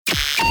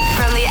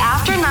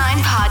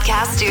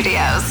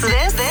Studios.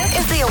 This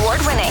is the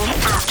award-winning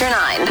After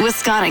 9 with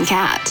Scott and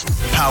Kat.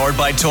 Powered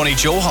by Tony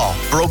Johal,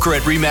 broker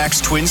at RE/MAX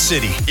Twin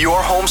City.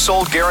 Your home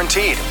sold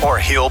guaranteed, or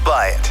he'll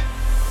buy it.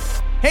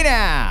 Hey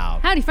now.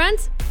 Howdy,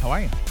 friends. How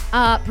are you?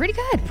 Pretty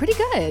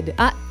good.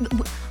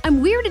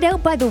 I'm weirded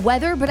out by the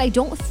weather, but I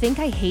don't think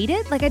I hate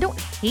it. Like, I don't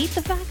hate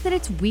the fact that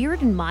it's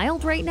weird and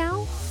mild right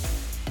now,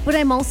 but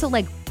I'm also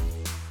like,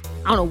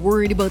 I don't know,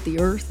 worried about the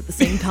earth at the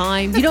same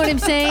time. You know what I'm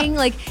saying?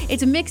 Like,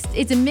 it's a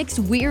mixed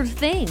weird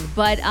thing.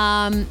 But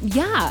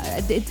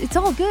yeah, it's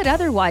all good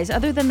otherwise,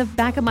 other than the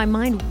back of my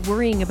mind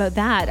worrying about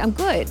that. I'm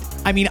good.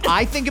 I mean,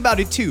 I think about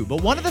it too,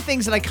 but one of the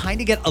things that I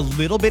kind of get a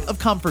little bit of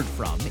comfort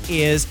from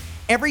is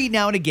every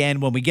now and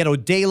again when we get a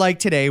day like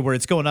today where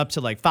it's going up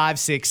to like 5,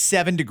 6,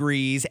 7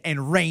 degrees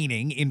and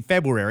raining in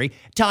February,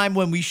 time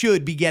when we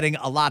should be getting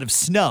a lot of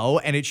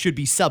snow and it should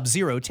be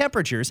sub-zero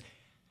temperatures,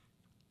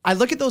 I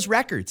look at those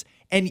records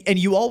and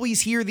you always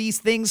hear these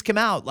things come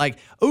out like,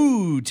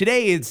 ooh,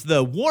 today it's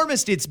the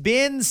warmest it's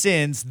been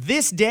since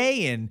this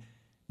day in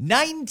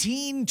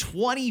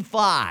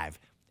 1925.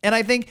 And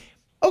I think,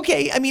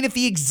 okay, I mean, if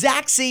the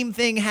exact same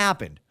thing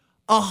happened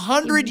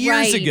 100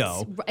 years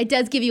ago, it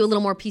does give you a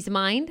little more peace of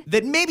mind.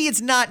 that maybe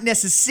it's not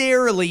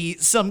necessarily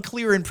some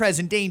clear and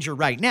present danger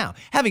right now.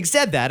 Having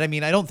said that, I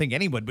mean, I don't think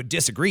anyone would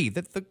disagree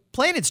that the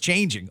planet's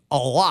changing a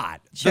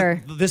lot.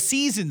 Sure. The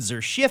seasons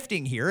are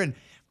shifting here, and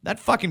that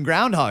fucking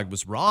groundhog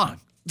was wrong.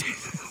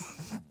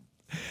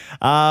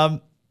 I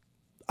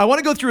want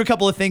to go through a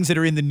couple of things that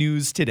are in the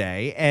news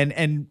today,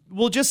 and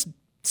we'll just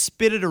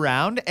spit it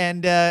around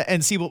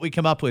and see what we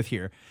come up with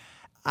here.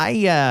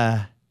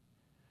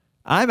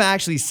 I'm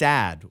actually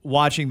sad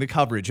watching the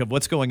coverage of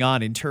what's going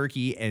on in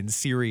Turkey and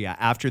Syria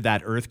after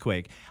that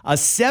earthquake. A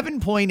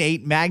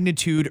 7.8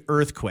 magnitude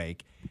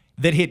earthquake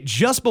that hit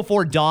just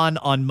before dawn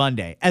on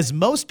Monday, as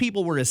most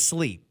people were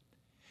asleep.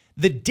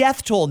 The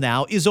death toll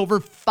now is over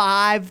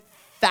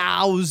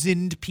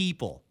 5,000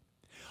 people.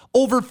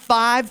 Over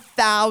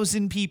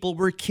 5,000 people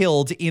were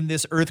killed in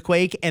this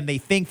earthquake, and they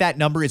think that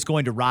number is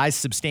going to rise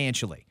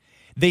substantially.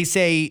 They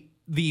say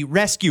the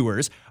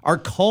rescuers are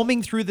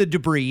combing through the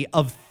debris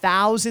of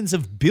thousands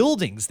of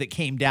buildings that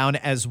came down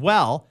as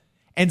well,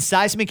 and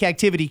seismic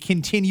activity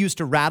continues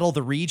to rattle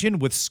the region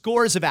with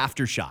scores of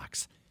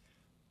aftershocks.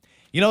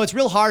 You know, it's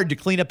real hard to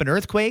clean up an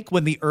earthquake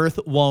when the earth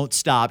won't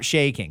stop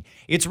shaking.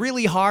 It's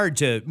really hard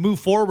to move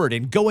forward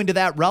and go into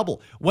that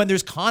rubble when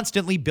there's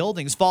constantly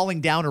buildings falling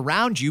down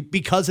around you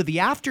because of the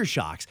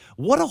aftershocks.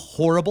 What a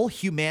horrible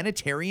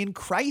humanitarian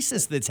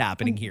crisis that's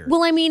happening here.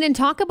 Well, I mean, and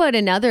talk about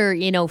another,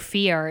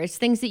 fear. It's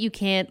things that you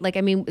can't,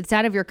 it's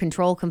out of your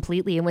control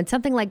completely. And when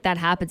something like that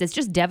happens, it's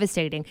just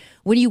devastating.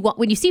 When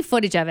you see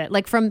footage of it,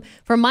 like from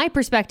my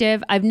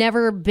perspective, I've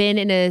never been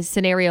in a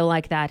scenario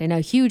like that, in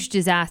a huge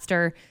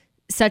disaster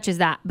such as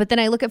that. But then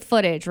I look at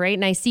footage, right?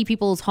 And I see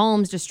people's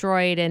homes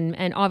destroyed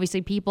and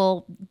obviously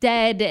people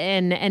dead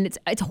and it's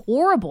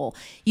horrible.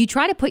 You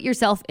try to put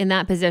yourself in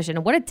that position.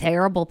 And what a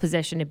terrible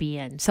position to be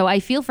in. So I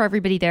feel for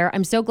everybody there.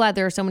 I'm so glad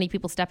there are so many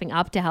people stepping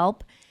up to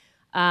help.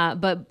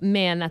 But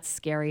man, that's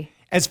scary.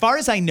 As far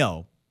as I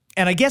know,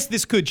 and I guess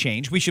this could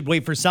change, we should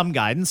wait for some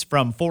guidance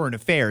from Foreign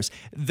Affairs.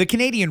 The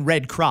Canadian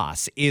Red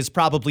Cross is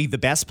probably the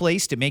best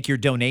place to make your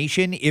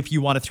donation if you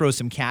want to throw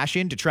some cash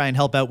in to try and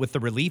help out with the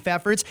relief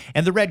efforts.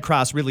 And the Red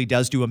Cross really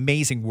does do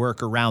amazing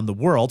work around the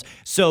world.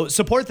 So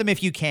support them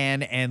if you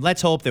can, and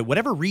let's hope that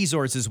whatever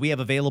resources we have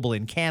available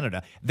in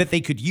Canada that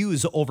they could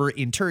use over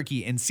in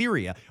Turkey and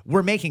Syria,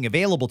 we're making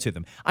available to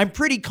them. I'm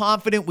pretty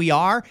confident we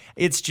are.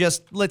 It's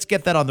just, let's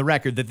get that on the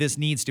record that this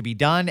needs to be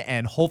done,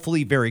 and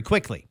hopefully very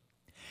quickly.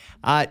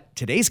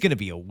 Today's going to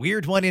be a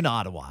weird one in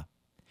Ottawa.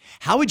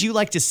 How would you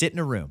like to sit in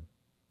a room,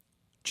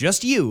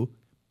 just you,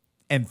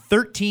 and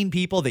 13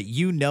 people that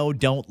you know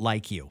don't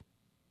like you?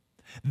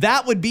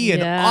 That would be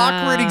an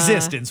awkward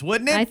existence,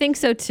 wouldn't it? I think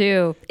so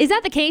too. Is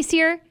that the case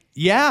here?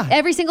 Yeah.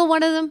 Every single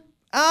one of them?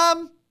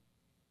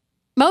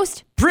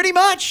 Most? Pretty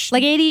much.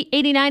 Like 80,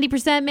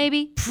 90%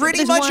 maybe?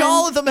 Pretty much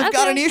all of them have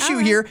got an issue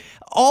here.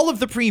 All of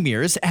the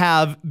premiers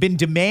have been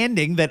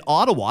demanding that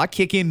Ottawa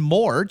kick in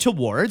more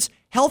towards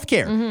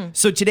healthcare. Mm-hmm.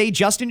 So today,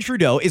 Justin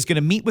Trudeau is going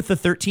to meet with the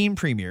 13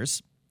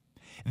 premiers.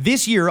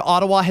 This year,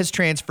 Ottawa has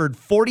transferred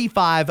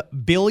 $45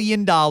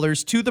 billion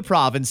to the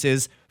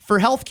provinces for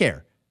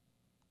healthcare.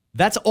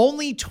 That's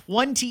only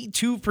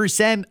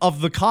 22%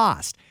 of the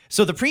cost.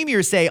 So the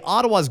premiers say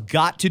Ottawa's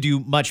got to do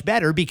much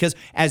better because,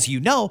 as you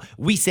know,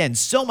 we send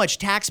so much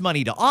tax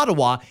money to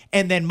Ottawa,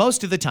 and then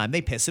most of the time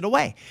they piss it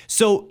away.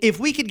 So if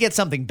we could get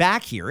something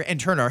back here and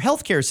turn our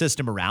healthcare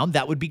system around,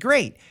 that would be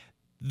great.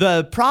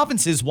 The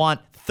provinces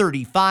want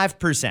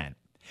 35%.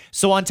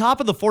 So on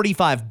top of the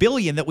 $45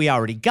 billion that we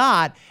already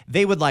got,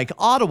 they would like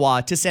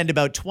Ottawa to send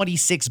about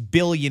 $26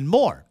 billion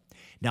more.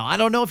 Now, I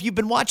don't know if you've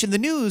been watching the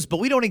news, but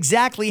we don't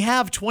exactly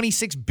have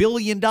 $26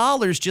 billion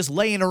just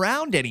laying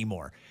around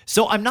anymore.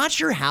 So I'm not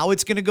sure how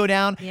it's going to go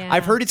down. Yeah.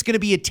 I've heard it's going to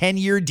be a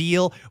 10-year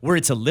deal where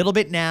it's a little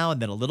bit now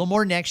and then a little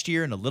more next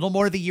year and a little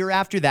more the year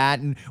after that.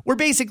 And we're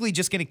basically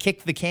just going to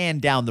kick the can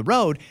down the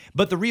road.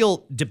 But the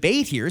real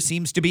debate here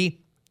seems to be,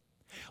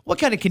 what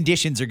kind of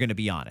conditions are going to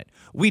be on it?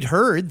 We'd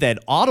heard that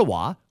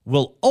Ottawa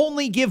will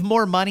only give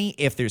more money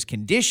if there's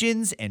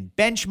conditions and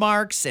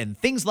benchmarks and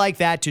things like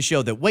that to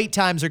show that wait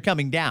times are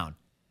coming down.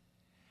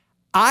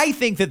 I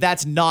think that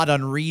that's not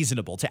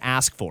unreasonable to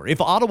ask for. If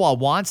Ottawa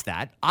wants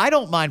that, I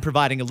don't mind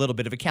providing a little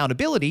bit of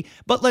accountability,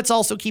 but let's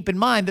also keep in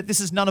mind that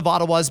this is none of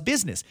Ottawa's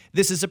business.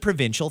 This is a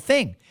provincial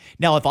thing.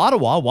 Now, if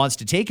Ottawa wants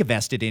to take a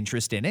vested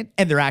interest in it,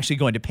 and they're actually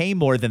going to pay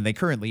more than they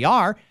currently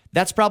are,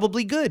 that's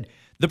probably good.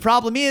 The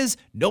problem is,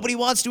 nobody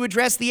wants to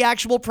address the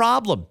actual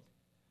problem.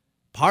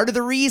 Part of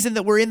the reason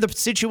that we're in the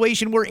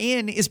situation we're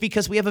in is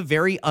because we have a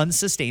very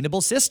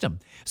unsustainable system.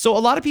 So a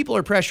lot of people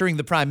are pressuring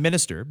the Prime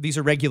Minister. These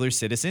are regular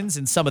citizens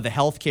and some of the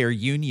healthcare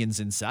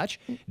unions and such.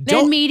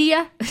 And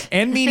media.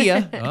 And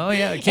media. Oh,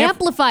 yeah.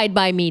 Amplified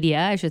by media,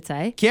 I should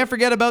say. Can't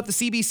forget about the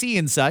CBC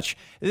and such.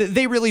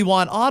 They really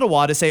want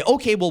Ottawa to say,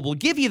 okay, well, we'll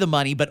give you the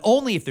money, but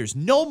only if there's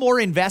no more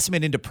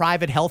investment into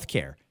private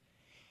healthcare.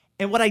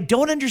 And what I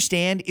don't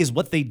understand is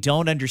what they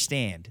don't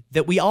understand,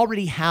 that we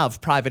already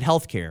have private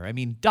healthcare. I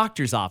mean,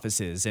 doctors'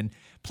 offices and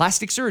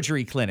plastic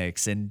surgery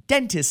clinics and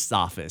dentists'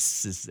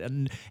 offices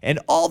and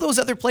all those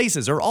other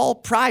places are all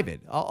private.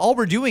 All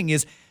we're doing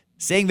is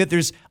saying that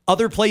there's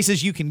other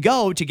places you can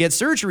go to get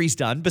surgeries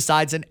done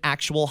besides an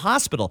actual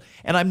hospital.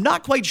 And I'm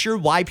not quite sure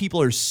why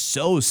people are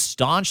so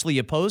staunchly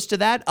opposed to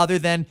that, other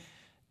than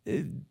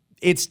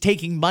it's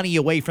taking money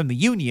away from the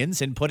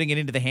unions and putting it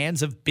into the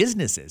hands of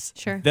businesses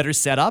that are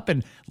set up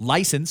and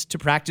licensed to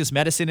practice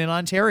medicine in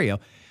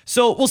Ontario.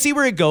 So we'll see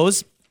where it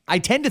goes. I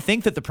tend to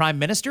think that the Prime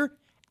Minister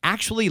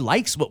actually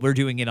likes what we're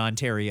doing in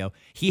Ontario.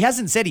 He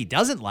hasn't said he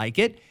doesn't like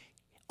it.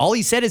 All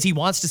he said is he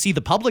wants to see the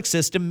public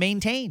system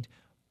maintained.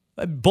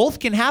 Both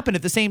can happen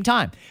at the same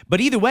time. But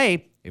either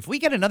way, if we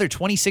get another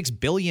 $26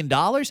 billion,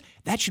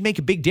 that should make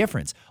a big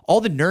difference.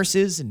 All the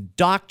nurses and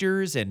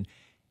doctors and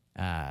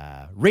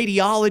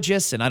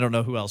radiologists, and I don't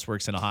know who else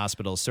works in a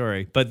hospital,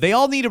 sorry, but they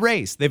all need a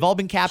raise. They've all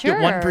been capped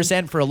at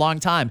 1% for a long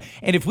time.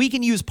 And if we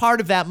can use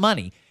part of that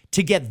money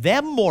to get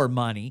them more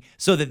money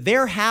so that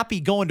they're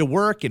happy going to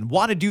work and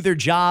want to do their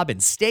job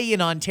and stay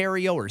in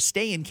Ontario or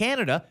stay in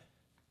Canada,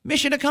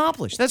 mission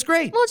accomplished. That's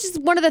great. Well, it's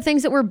just one of the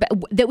things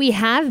that we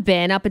have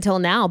been up until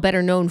now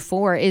better known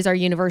for is our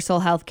universal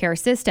healthcare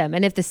system.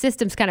 And if the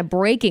system's kind of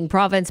breaking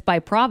province by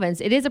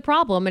province, it is a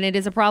problem, and it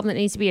is a problem that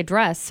needs to be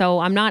addressed. So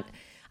I'm not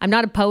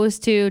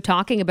opposed to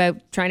talking about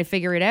trying to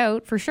figure it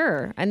out, for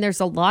sure. And there's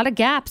a lot of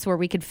gaps where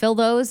we could fill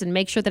those and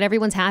make sure that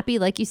everyone's happy.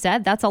 Like you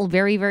said, that's all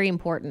very, very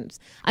important.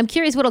 I'm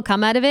curious what'll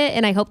come out of it.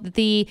 And I hope that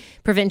the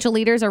provincial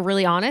leaders are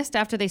really honest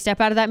after they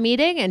step out of that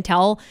meeting and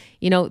tell,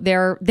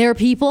 their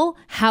people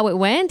how it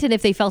went and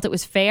if they felt it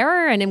was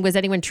fair and was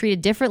anyone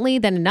treated differently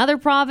than another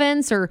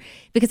province, or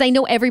because I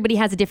know everybody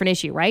has a different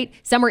issue, right?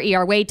 Some are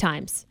ER wait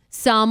times.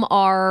 Some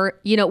are,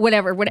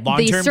 whatever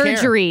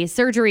the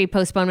surgery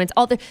postponements.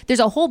 There's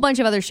a whole bunch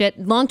of other shit.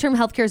 Long-term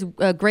healthcare is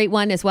a great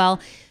one as well.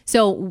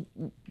 So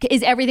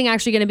is everything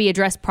actually going to be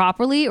addressed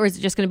properly, or is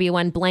it just going to be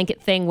one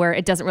blanket thing where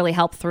it doesn't really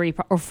help 3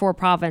 or 4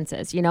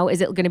 provinces?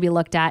 Is it going to be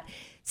looked at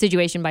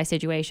situation by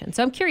situation?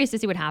 So I'm curious to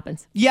see what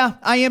happens. Yeah,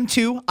 I am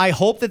too. I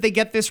hope that they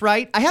get this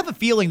right. I have a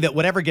feeling that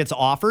whatever gets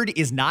offered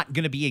is not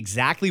going to be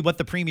exactly what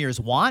the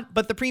premiers want,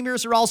 but the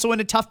premiers are also in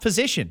a tough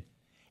position.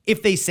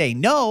 If they say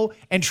no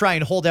and try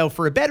and hold out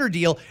for a better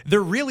deal,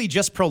 they're really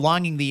just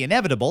prolonging the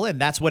inevitable,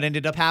 and that's what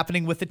ended up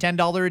happening with the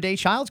 $10 a day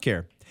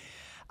childcare.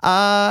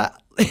 I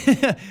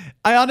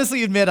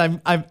honestly admit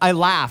I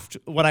laughed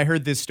when I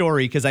heard this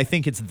story because I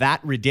think it's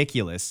that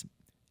ridiculous.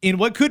 In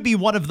what could be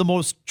one of the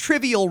most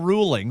trivial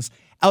rulings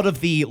out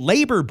of the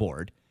Labor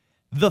Board,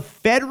 the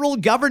federal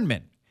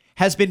government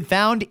has been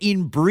found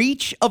in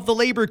breach of the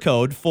Labor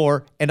Code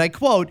for, and I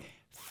quote,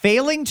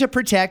 failing to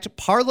protect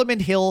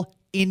Parliament Hill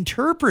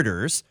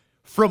interpreters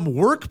from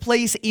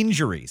workplace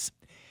injuries.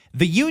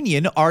 The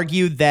union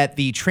argued that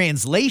the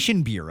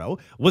Translation Bureau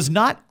was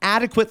not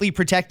adequately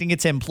protecting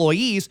its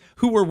employees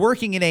who were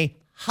working in a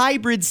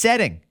hybrid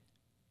setting,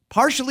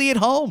 partially at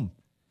home.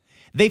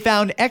 They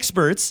found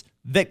experts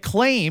that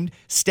claimed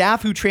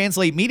staff who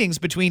translate meetings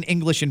between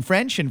English and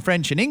French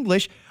and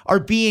English are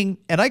being,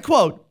 and I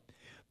quote,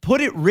 put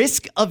at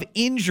risk of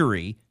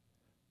injury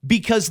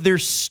because they're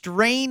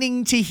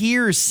straining to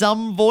hear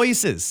some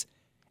voices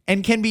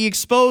and can be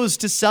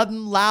exposed to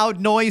sudden loud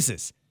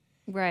noises.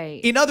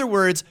 Right. In other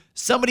words,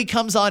 somebody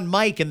comes on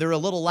mic and they're a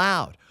little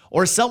loud,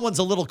 or someone's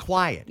a little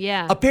quiet.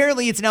 Yeah.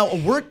 Apparently, it's now a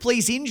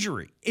workplace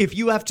injury if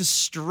you have to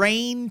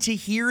strain to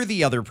hear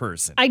the other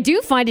person. I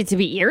do find it to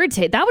be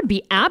irritating. That would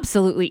be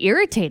absolutely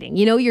irritating.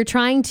 You're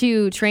trying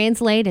to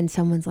translate and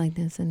someone's like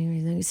this,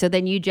 and so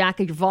then you jack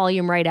your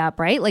volume right up,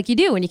 right? Like you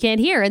do when you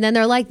can't hear. And then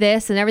they're like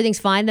this and everything's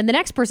fine. Then the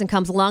next person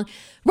comes along,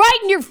 right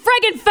in your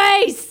friggin'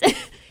 face.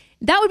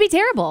 That would be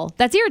terrible.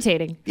 That's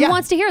irritating. Who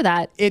wants to hear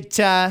that?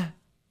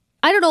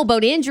 I don't know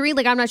about injury.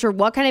 Like, I'm not sure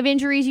what kind of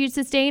injuries you'd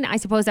sustain. I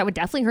suppose that would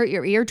definitely hurt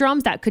your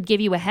eardrums. That could give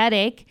you a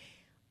headache.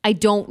 I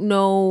don't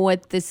know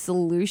what the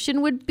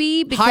solution would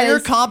be.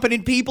 Hire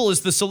competent people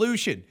is the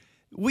solution.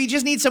 We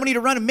just need somebody to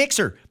run a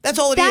mixer. That's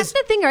all it is. That's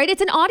the thing, right?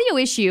 It's an audio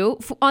issue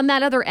on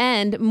that other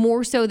end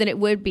more so than it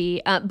would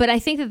be. But I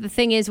think that the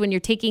thing is when you're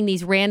taking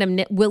these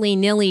random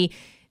willy-nilly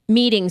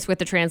meetings with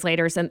the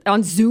translators and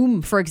on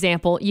Zoom, for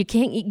example, you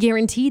can't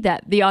guarantee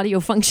that the audio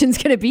function's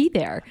going to be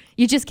there.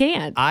 You just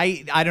can't.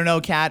 I don't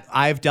know, Kat.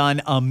 I've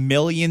done a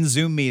million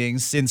Zoom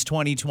meetings since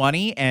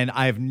 2020, and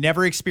I've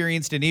never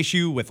experienced an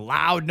issue with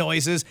loud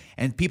noises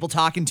and people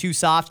talking too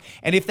soft.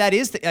 And if that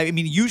is,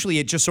 usually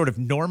it just sort of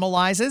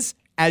normalizes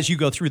as you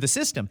go through the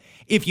system.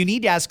 If you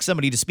need to ask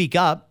somebody to speak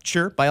up,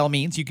 sure, by all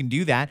means, you can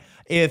do that.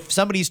 If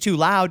somebody's too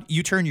loud,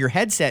 you turn your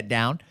headset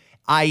down.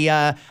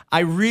 I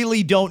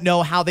really don't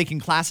know how they can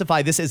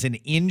classify this as an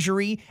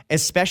injury,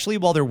 especially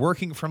while they're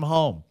working from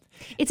home.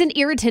 It's an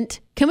irritant.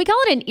 Can we call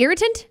it an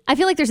irritant? I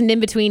feel like there's an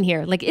in-between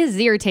here. Like, is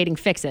irritating,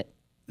 fix it.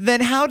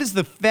 Then how does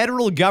the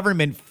federal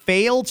government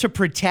fail to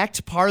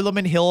protect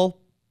Parliament Hill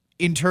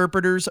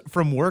interpreters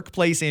from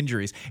workplace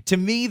injuries? To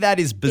me, that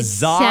is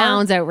bizarre. It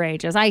sounds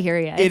outrageous. I hear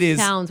you. It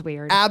sounds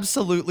weird.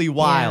 Absolutely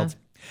wild. Yeah.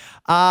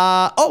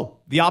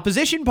 The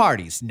opposition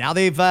parties. Now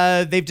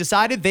they've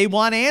decided they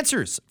want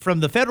answers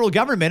from the federal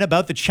government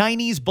about the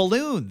Chinese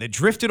balloon that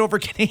drifted over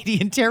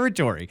Canadian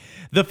territory.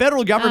 The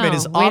federal government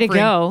is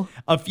offering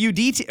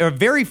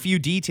very few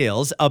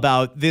details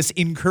about this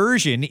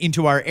incursion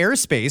into our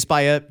airspace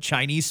by a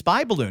Chinese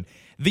spy balloon.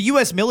 The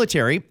U.S.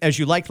 military, as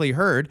you likely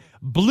heard,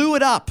 blew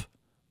it up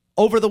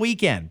over the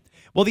weekend.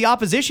 Well, the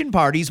opposition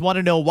parties want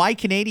to know why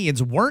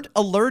Canadians weren't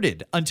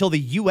alerted until the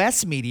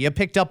U.S. media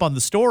picked up on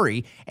the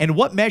story and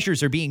what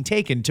measures are being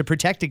taken to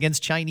protect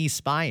against Chinese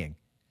spying.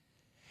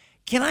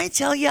 Can I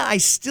tell you, I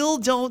still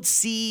don't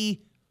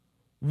see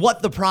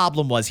what the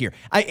problem was here.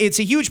 It's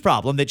a huge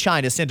problem that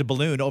China sent a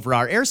balloon over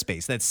our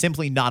airspace. That's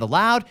simply not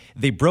allowed.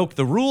 They broke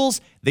the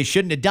rules. They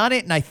shouldn't have done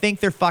it, and I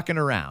think they're fucking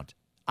around.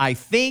 I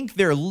think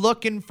they're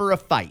looking for a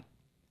fight.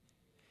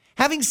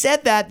 Having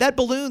said that, that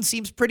balloon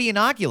seems pretty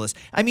innocuous.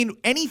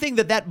 Anything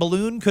that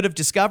balloon could have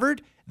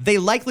discovered, they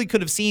likely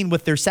could have seen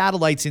with their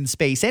satellites in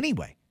space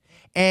anyway.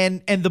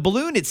 And the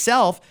balloon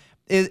itself,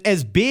 is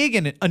as big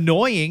and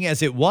annoying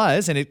as it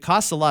was, and it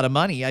costs a lot of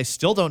money. I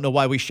still don't know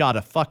why we shot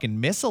a fucking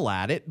missile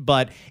at it,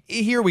 but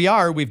here we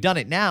are. We've done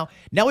it now.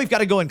 Now we've got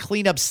to go and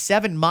clean up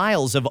 7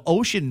 miles of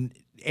ocean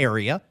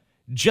area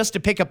just to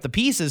pick up the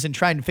pieces and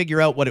try and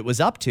figure out what it was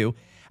up to.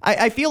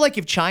 I feel like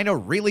if China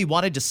really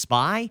wanted to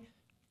spy,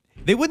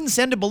 they wouldn't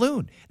send a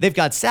balloon. They've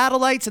got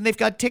satellites and they've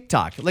got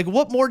TikTok. Like,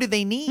 what more do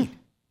they need?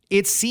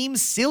 It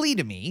seems silly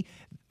to me,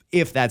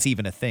 if that's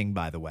even a thing,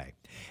 by the way.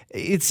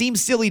 It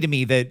seems silly to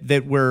me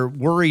that we're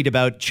worried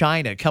about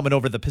China coming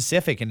over the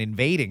Pacific and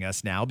invading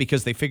us now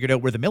because they figured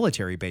out where the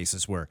military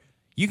bases were.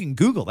 You can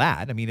Google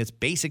that. It's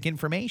basic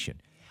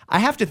information. I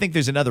have to think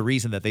there's another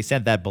reason that they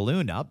sent that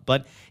balloon up.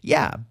 But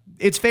yeah,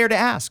 it's fair to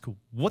ask,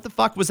 what the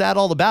fuck was that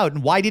all about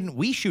and why didn't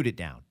we shoot it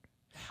down?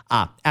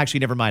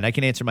 Actually, never mind. I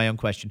can answer my own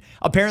question.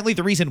 Apparently,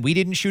 the reason we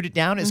didn't shoot it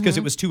down is because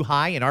it was too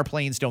high, and our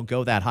planes don't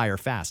go that high or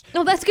fast.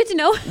 Oh, that's good to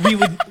know.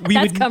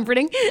 That's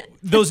comforting.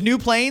 Those new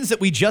planes that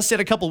we just said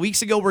a couple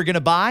weeks ago we're going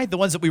to buy, the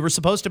ones that we were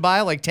supposed to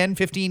buy like 10,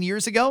 15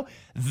 years ago,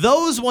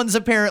 those ones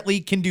apparently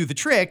can do the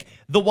trick.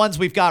 The ones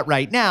we've got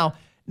right now,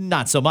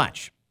 not so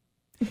much.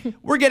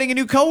 We're getting a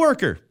new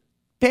coworker.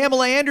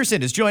 Pamela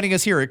Anderson is joining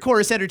us here at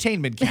Chorus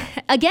Entertainment.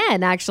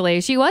 Again, actually,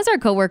 she was our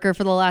coworker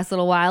for the last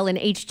little while in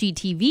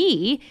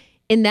HGTV.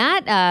 In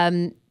that,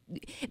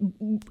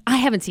 I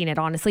haven't seen it,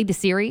 honestly, the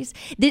series.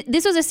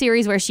 This was a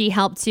series where she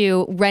helped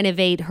to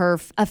renovate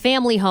a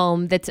family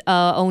home that's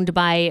owned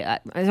by,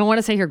 I don't want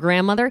to say her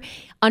grandmother,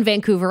 on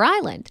Vancouver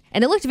Island.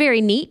 And it looked very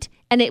neat,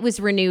 and it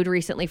was renewed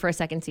recently for a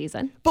second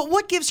season. But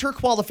what gives her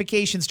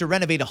qualifications to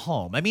renovate a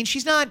home?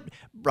 she's not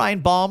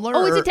Brian Baumler.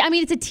 Oh,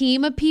 it's a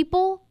team of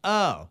people.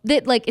 Oh.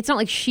 That, it's not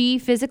like she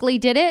physically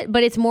did it,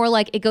 but it's more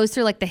like it goes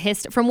through, the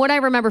history, from what I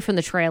remember from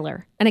the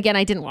trailer. And again,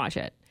 I didn't watch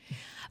it.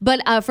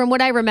 But from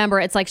what I remember,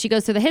 it's like she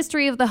goes through the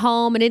history of the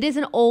home, and it is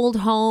an old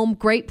home,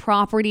 great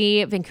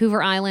property.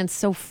 Vancouver Island's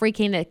so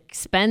freaking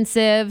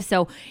expensive.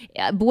 So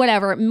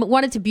whatever,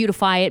 wanted to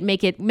beautify it,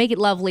 make it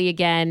lovely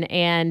again,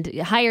 and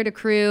hired a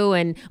crew.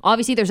 And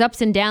obviously there's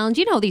ups and downs.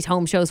 You know how these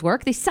home shows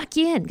work. They suck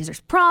you in because there's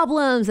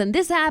problems and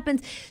this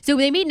happens. So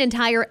they made an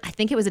entire, I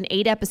think it was an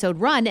 8-episode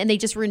run, and they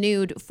just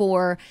renewed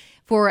for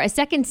a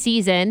second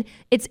season.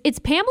 It's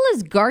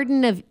Pamela's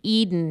Garden of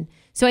Eden.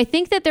 So I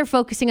think that they're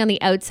focusing on the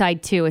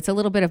outside too. It's a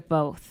little bit of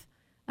both.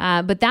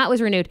 But that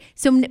was renewed.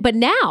 But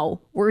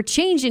now we're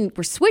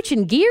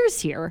switching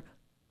gears here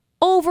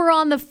over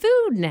on the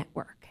Food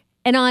Network.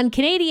 And on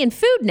Canadian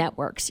food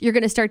networks, you're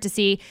going to start to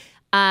see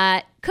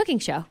a cooking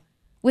show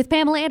with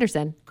Pamela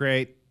Anderson.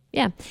 Great.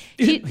 Yeah.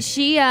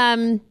 She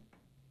in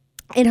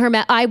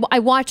her, I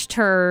watched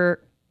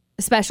her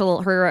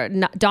special, her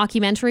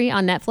documentary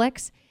on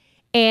Netflix.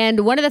 And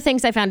one of the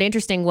things I found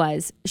interesting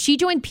was she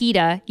joined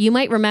PETA, you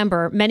might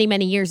remember, many,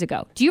 many years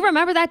ago. Do you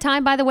remember that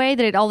time, by the way,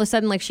 that it all of a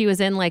sudden, she was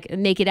in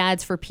naked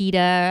ads for PETA,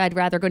 I'd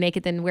rather go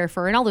naked than wear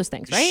fur, and all those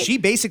things, right? She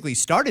basically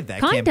started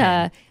that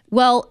campaign.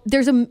 Well,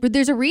 there's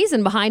a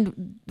reason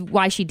behind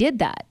why she did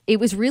that. It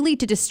was really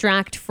to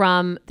distract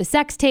from the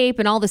sex tape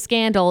and all the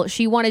scandal.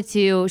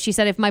 She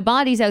said, if my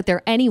body's out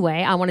there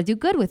anyway, I want to do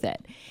good with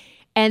it.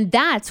 And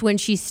that's when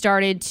she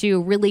started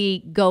to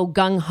really go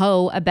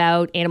gung-ho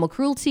about animal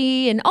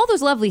cruelty and all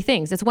those lovely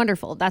things. It's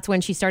wonderful. That's when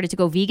she started to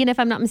go vegan, if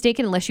I'm not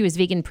mistaken, unless she was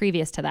vegan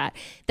previous to that.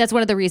 That's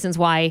one of the reasons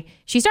why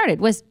she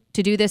started, was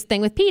to do this thing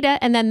with PETA,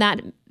 and then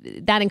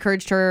that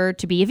encouraged her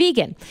to be a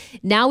vegan.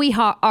 Now we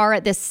are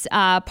at this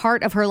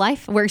part of her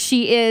life where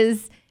she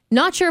is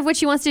not sure of what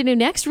she wants to do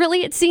next,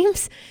 really, it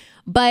seems.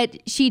 But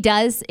she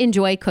does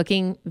enjoy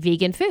cooking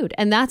vegan food.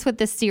 And that's what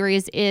this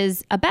series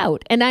is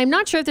about. And I'm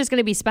not sure if there's going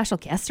to be special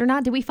guests or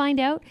not. Did we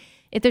find out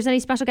if there's any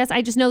special gusts?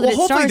 I just know that it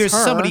stars her. Hopefully there's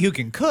somebody who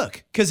can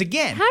cook. Because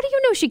again... How do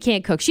you know she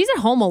can't cook? She's at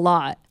home a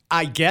lot.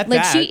 I get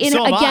like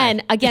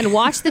that. Again,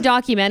 watch the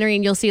documentary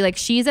and you'll see like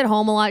she's at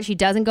home a lot. She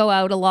doesn't go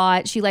out a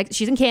lot.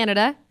 She's in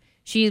Canada.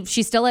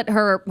 She's still at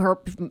her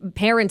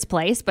parents'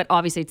 place, but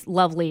obviously it's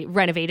lovely,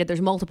 renovated.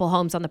 There's multiple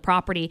homes on the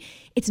property.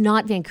 It's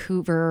not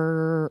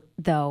Vancouver,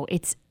 though.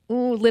 It's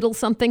little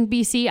something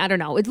BC. I don't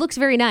know. It looks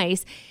very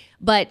nice,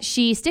 but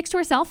she sticks to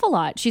herself a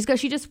lot. She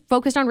just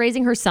focused on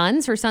raising her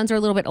sons. Her sons are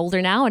a little bit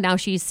older now, and now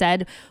she's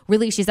said,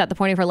 really, she's at the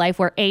point of her life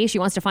where she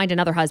wants to find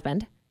another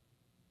husband.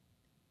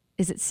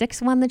 Is it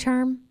 6 won the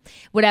charm?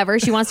 Whatever.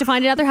 She wants to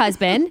find another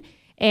husband,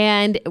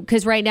 and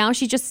because right now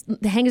she just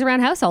hangs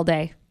around house all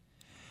day.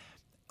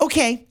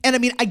 Okay. And I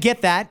mean, I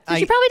get that.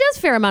 She probably does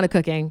a fair amount of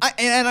cooking.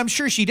 And I'm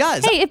sure she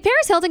does. Hey, if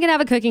Paris Hilton can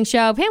have a cooking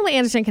show, Pamela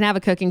Anderson can have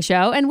a cooking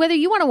show, and whether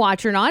you want to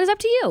watch or not is up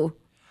to you.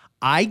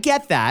 I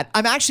get that.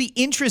 I'm actually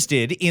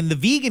interested in the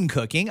vegan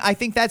cooking. I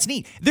think that's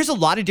neat. There's a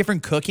lot of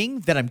different cooking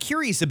that I'm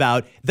curious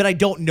about that I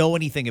don't know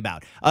anything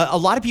about. A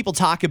lot of people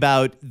talk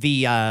about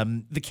the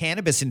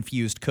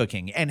cannabis-infused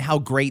cooking and how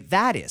great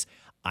that is.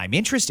 I'm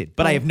interested,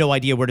 but I have no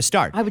idea where to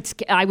start. I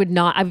would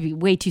not. I would be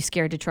way too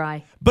scared to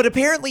try. But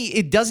apparently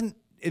it doesn't.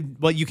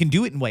 Well, you can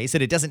do it in ways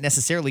that it doesn't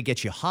necessarily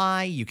get you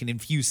high. You can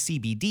infuse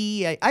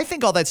CBD. I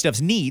think all that stuff's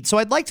neat, so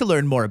I'd like to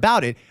learn more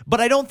about it. But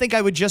I don't think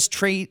I would just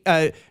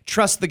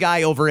trust the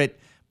guy over at,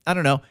 I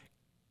don't know,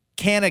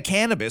 Canna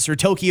Cannabis or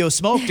Tokyo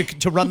Smoke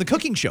to run the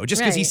cooking show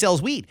just because he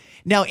sells weed.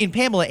 Now, in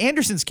Pamela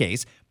Anderson's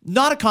case,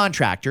 not a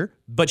contractor,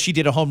 but she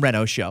did a home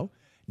reno show.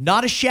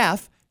 Not a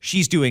chef.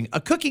 She's doing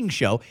a cooking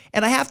show,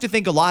 and I have to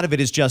think a lot of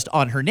it is just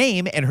on her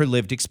name and her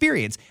lived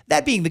experience.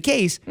 That being the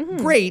case,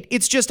 great.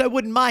 It's just I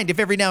wouldn't mind if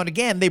every now and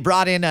again they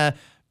brought in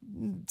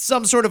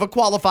some sort of a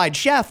qualified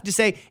chef to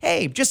say,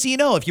 hey, just so you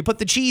know, if you put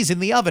the cheese in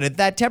the oven at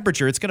that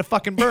temperature, it's going to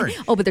fucking burn.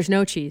 Oh, but there's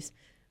no cheese.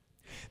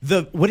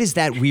 What is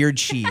that weird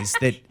cheese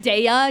that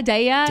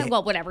Daya?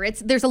 Well, whatever.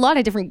 There's a lot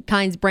of different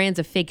brands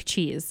of fake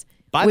cheese,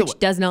 which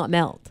does not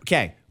melt.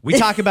 Okay. We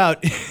talk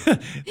about,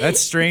 that's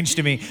strange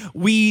to me.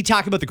 We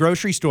talk about the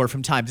grocery store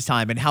from time to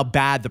time and how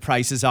bad the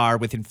prices are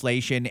with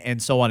inflation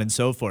and so on and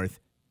so forth.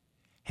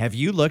 Have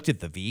you looked at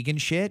the vegan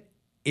shit?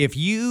 If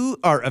you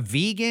are a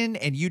vegan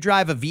and you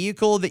drive a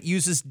vehicle that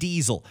uses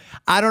diesel,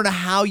 I don't know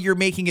how you're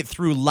making it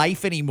through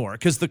life anymore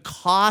because the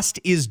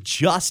cost is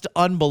just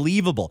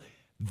unbelievable.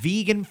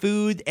 Vegan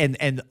food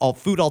and all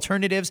food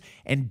alternatives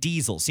and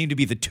diesel seem to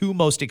be the two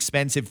most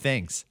expensive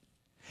things.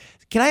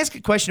 Can I ask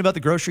a question about the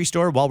grocery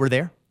store while we're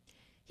there?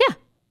 Yeah,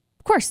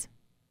 of course.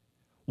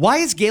 Why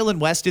is Galen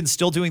Weston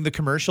still doing the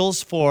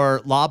commercials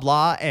for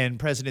Loblaw and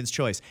President's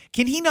Choice?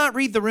 Can he not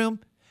read the room?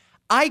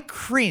 I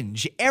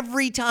cringe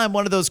every time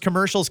one of those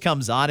commercials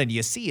comes on and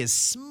you see his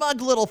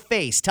smug little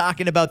face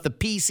talking about the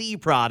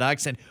PC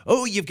products and,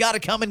 oh, you've got to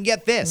come and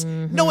get this,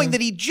 knowing that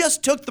he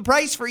just took the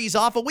price freeze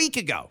off a week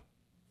ago.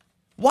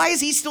 Why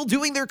is he still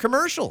doing their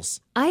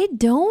commercials? I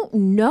don't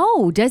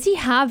know. Does he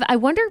have, I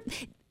wonder...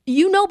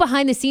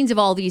 behind the scenes of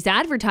all these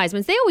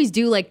advertisements, they always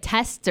do like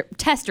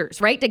testers,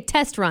 right? Like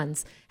test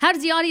runs. How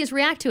does the audience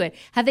react to it?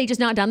 Have they just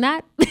not done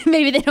that?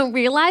 Maybe they don't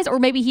realize, or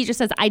maybe he just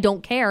says, I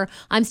don't care.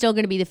 I'm still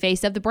going to be the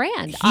face of the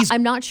brand.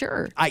 I'm not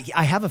sure. I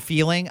have a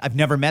feeling, I've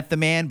never met the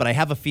man, but I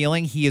have a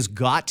feeling he has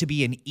got to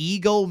be an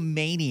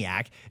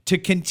egomaniac to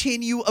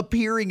continue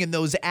appearing in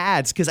those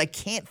ads because I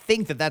can't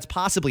think that that's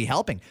possibly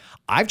helping.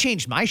 I've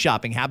changed my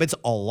shopping habits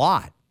a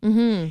lot.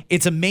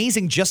 It's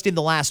amazing just in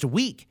the last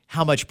week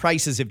how much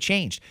prices have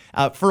changed.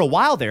 For a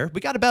while there,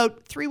 we got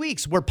about 3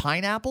 weeks where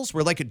pineapples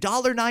were like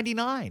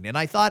 $1.99. And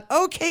I thought,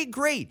 okay,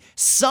 great.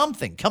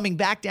 Something coming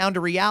back down to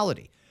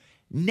reality.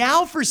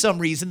 Now, for some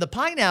reason, the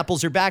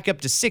pineapples are back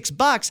up to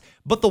 $6,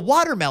 but the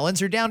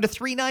watermelons are down to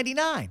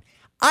 $3.99.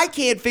 I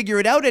can't figure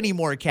it out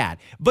anymore, Kat.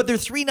 But they're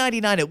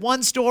 $3.99 at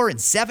one store and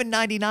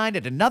 $7.99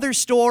 at another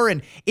store.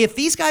 And if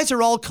these guys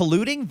are all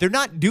colluding, they're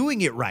not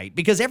doing it right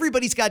because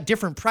everybody's got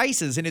different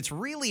prices and it's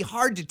really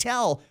hard to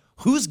tell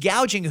who's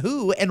gouging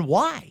who and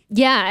why.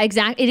 Yeah,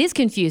 exactly. It is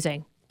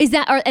confusing.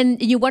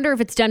 And you wonder if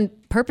it's done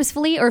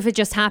purposefully or if it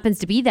just happens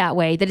to be that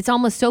way, that it's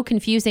almost so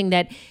confusing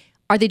that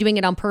are they doing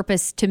it on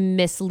purpose to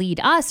mislead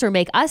us or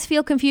make us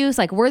feel confused?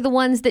 Like we're the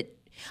ones that,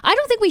 I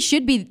don't think we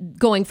should be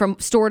going from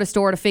store to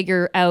store to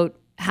figure out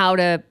how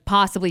to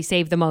possibly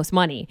save the most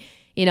money.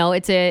 You know,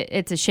 it's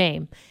a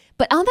shame.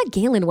 But on the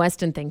Galen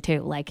Weston thing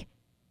too, like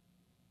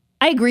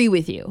I agree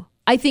with you.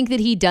 I think that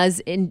he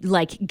does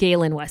like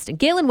Galen Weston.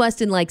 Galen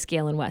Weston likes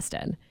Galen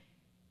Weston.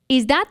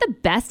 Is that the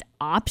best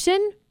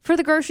option for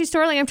the grocery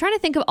store? Like, I'm trying to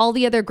think of all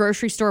the other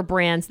grocery store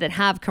brands that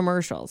have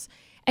commercials,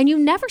 and you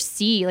never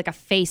see like a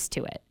face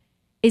to it.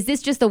 Is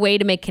this just a way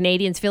to make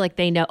Canadians feel like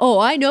they know, oh,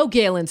 I know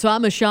Galen, so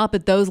I'm going to shop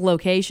at those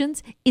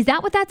locations? Is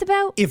that what that's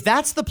about? If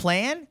that's the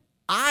plan,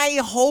 I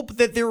hope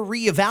that they're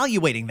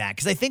reevaluating that,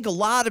 because I think a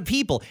lot of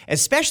people,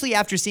 especially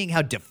after seeing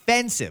how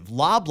defensive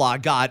Loblaw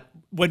got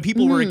when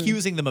people were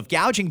accusing them of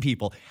gouging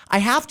people, I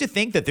have to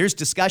think that there's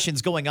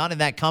discussions going on in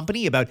that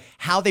company about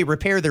how they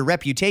repair their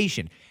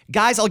reputation.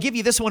 Guys, I'll give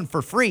you this one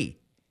for free.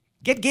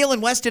 Get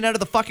Galen Weston out of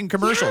the fucking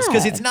commercials,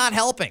 because it's not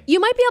helping. You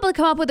might be able to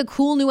come up with a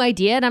cool new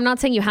idea, and I'm not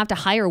saying you have to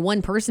hire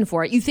one person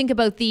for it. You think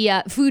about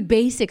the Food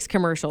Basics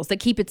commercials that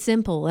keep it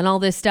simple and all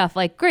this stuff.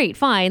 Like, great,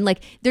 fine.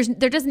 Like,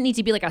 there doesn't need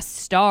to be like a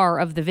star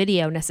of the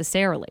video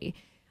necessarily.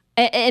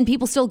 And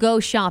people still go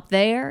shop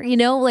there, you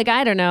know? Like,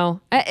 I don't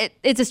know.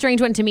 It's a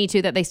strange one to me,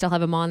 too, that they still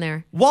have him on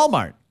there.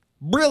 Walmart,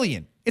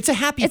 brilliant. It's a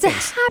happy face.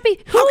 It's a happy...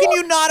 How can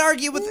you not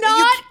argue with...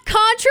 Not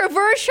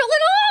controversial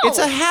at all. It's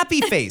a happy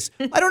face.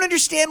 I don't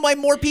understand why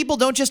more people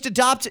don't just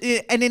adopt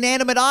an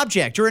inanimate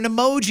object or an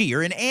emoji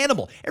or an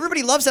animal.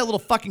 Everybody loves that little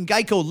fucking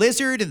Geico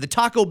lizard and the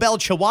Taco Bell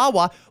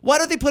Chihuahua. Why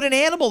don't they put an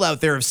animal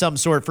out there of some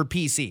sort for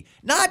PC?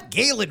 Not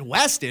Galen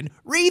Weston.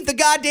 Read the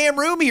goddamn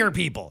room here,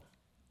 people.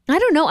 I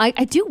don't know. I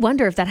do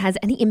wonder if that has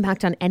any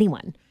impact on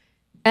anyone.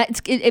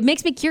 It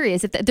makes me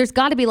curious. If there's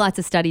got to be lots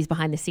of studies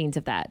behind the scenes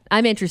of that.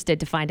 I'm interested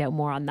to find out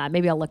more on that.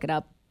 Maybe I'll look it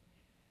up.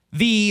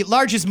 The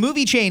largest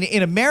movie chain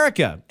in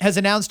America has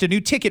announced a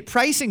new ticket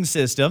pricing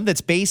system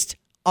that's based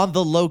on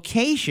the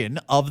location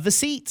of the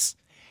seats.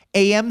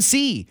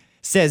 AMC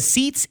says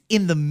seats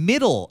in the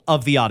middle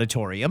of the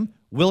auditorium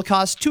will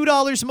cost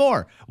 $2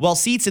 more, while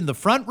seats in the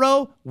front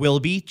row will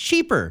be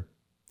cheaper.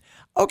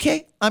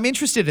 Okay, I'm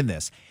interested in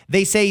this.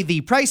 They say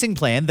the pricing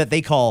plan that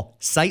they call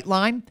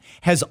Sightline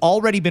has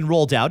already been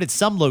rolled out at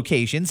some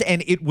locations,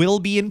 and it will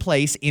be in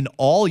place in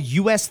all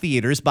U.S.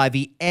 theaters by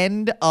the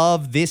end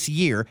of this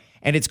year,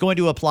 and it's going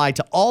to apply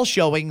to all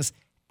showings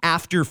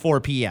after 4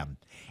 p.m.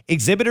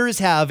 Exhibitors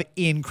have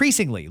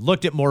increasingly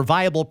looked at more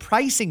viable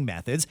pricing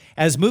methods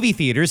as movie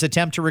theaters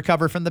attempt to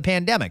recover from the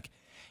pandemic.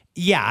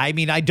 Yeah, I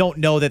mean, I don't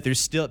know that there's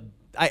still...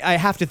 I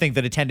have to think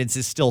that attendance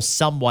is still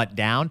somewhat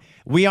down.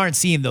 We aren't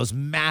seeing those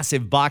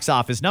massive box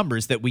office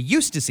numbers that we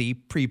used to see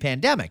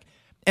pre-pandemic.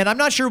 And I'm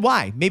not sure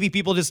why. Maybe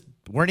people just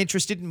weren't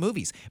interested in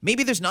movies.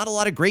 Maybe there's not a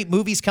lot of great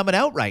movies coming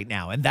out right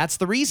now, and that's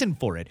the reason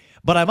for it.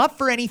 But I'm up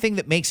for anything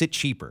that makes it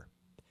cheaper.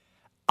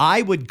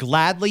 I would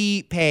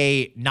gladly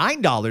pay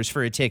 $9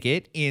 for a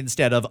ticket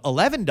instead of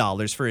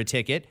 $11 for a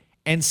ticket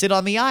and sit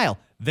on the aisle,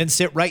 then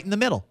sit right in the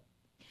middle.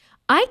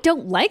 I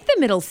don't like the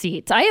middle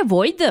seats. I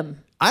avoid them.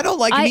 I don't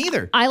like them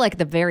either. I like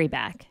the very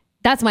back.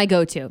 That's my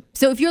go-to.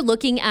 So if you're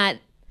looking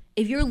at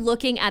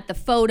the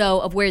photo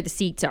of where the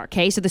seats are,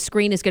 okay? So the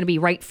screen is going to be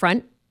right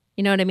front,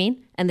 you know what I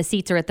mean? And the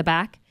seats are at the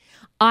back.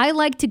 I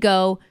like to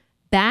go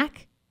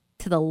back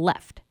to the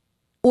left.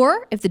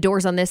 Or if the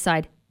door's on this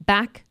side,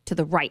 back to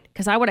the right.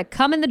 Because I want to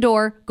come in the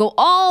door, go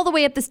all the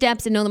way up the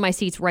steps and know that my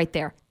seat's right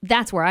there.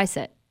 That's where I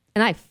sit.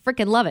 And I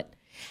freaking love it.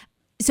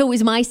 So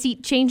is my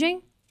seat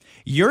changing?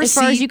 As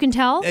far as you can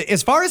tell?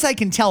 As far as I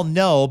can tell,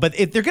 no. But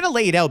if they're going to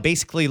lay it out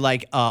basically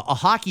like a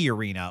hockey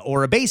arena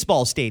or a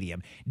baseball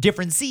stadium,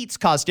 different seats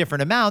cost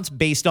different amounts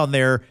based on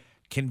their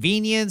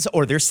convenience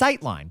or their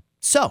sight line.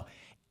 So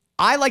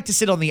I like to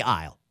sit on the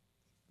aisle.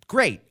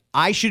 Great.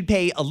 I should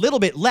pay a little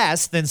bit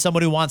less than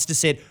someone who wants to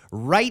sit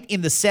right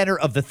in the center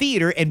of the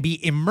theater and be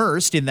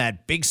immersed in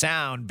that big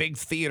sound, big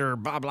theater,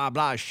 blah, blah,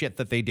 blah shit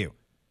that they do.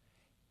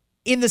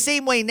 In the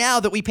same way now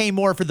that we pay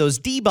more for those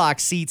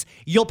D-box seats,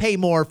 you'll pay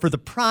more for the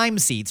prime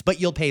seats, but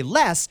you'll pay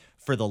less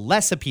for the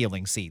less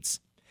appealing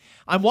seats.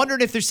 I'm wondering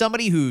if there's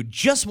somebody who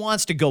just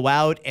wants to go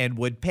out and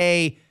would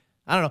pay,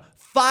 I don't know,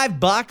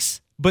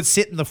 $5, but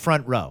sit in the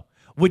front row.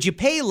 Would you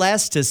pay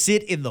less to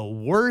sit in the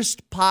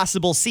worst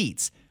possible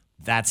seats?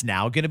 That's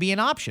now going to be an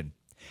option.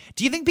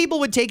 Do you think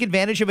people would take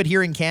advantage of it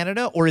here in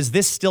Canada, or is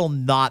this still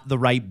not the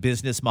right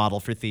business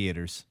model for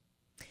theaters?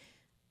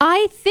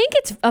 I think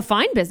it's a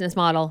fine business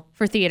model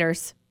for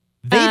theaters.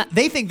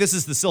 They think this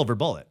is the silver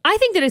bullet. I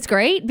think that it's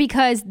great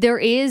because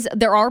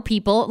there are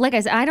people, like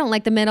I said, I don't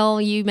like the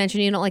middle. You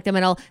mentioned you don't like the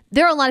middle.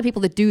 There are a lot of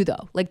people that do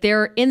though. Like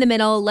they're in the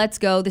middle. Let's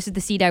go. This is the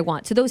seat I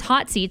want. So those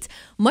hot seats,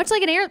 much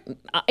like an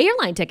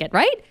airline ticket,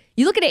 right?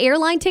 You look at an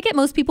airline ticket,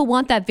 most people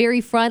want that very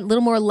front,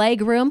 little more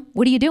leg room.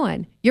 What are you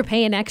doing? You're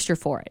paying extra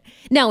for it.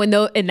 Now, in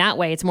that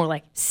way, it's more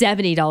like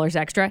 $70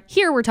 extra.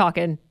 Here we're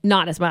talking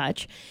not as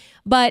much.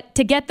 But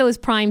to get those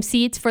prime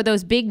seats for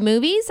those big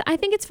movies, I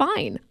think it's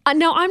fine.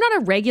 No, I'm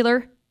not a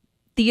regular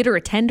theater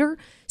attender.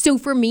 So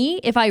for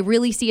me, if I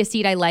really see a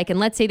seat I like, and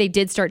let's say they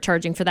did start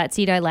charging for that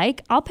seat I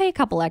like, I'll pay a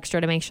couple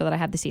extra to make sure that I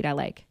have the seat I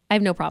like. I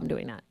have no problem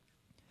doing that.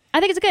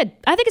 I think it's good.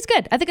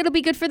 I think it'll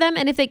be good for them.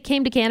 And if they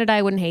came to Canada,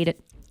 I wouldn't hate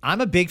it.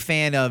 I'm a big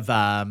fan of,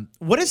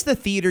 what is the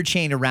theater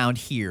chain around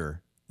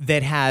here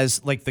that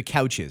has like the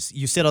couches.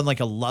 You sit on like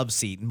a love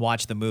seat and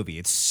watch the movie.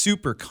 It's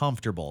super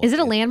comfortable. Is it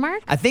a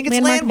Landmark? I think it's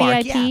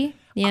Landmark. VIP?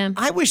 Yeah.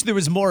 I wish there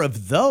was more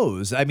of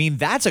those. I mean,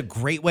 that's a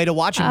great way to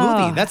watch a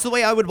movie. That's the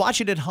way I would watch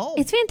it at home.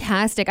 It's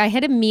fantastic. I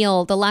had a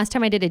meal the last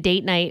time I did a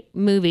date night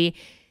movie.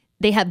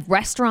 They had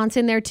restaurants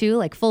in there too,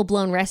 like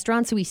full-blown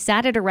restaurants. So we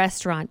sat at a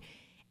restaurant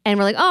and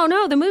we're like, oh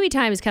no, the movie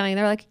time is coming.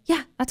 They're like,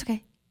 yeah, that's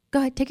okay. Go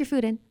ahead, take your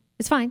food in.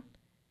 It's fine.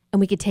 And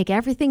we could take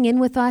everything in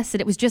with us.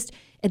 And it was just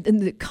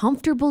the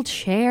comfortable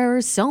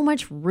chairs, so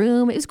much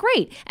room. It was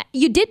great.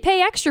 You did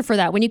pay extra for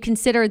that when you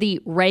consider the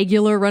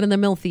regular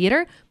run-of-the-mill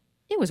theater.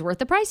 It was worth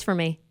the price for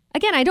me.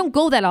 Again, I don't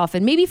go that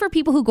often. Maybe for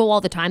people who go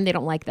all the time, they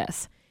don't like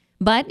this.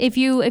 But if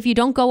you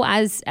don't go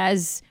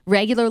as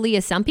regularly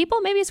as some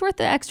people, maybe it's worth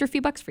the extra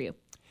few bucks for you.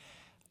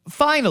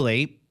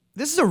 Finally,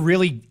 this is a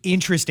really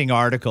interesting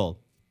article.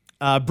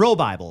 Bro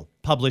Bible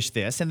published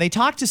this, and they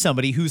talked to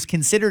somebody who's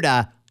considered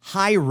a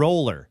high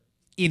roller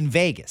in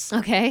Vegas.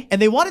 Okay.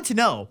 And they wanted to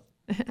know.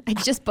 I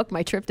just booked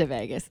my trip to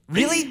Vegas.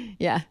 Really?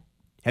 Yeah.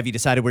 Have you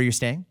decided where you're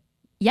staying?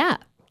 Yeah.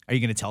 Are you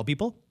going to tell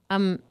people?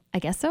 I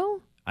guess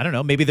so. I don't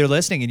know. Maybe they're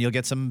listening and you'll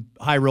get some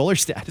high roller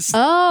status.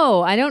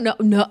 Oh, I don't know.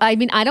 No, I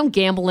mean, I don't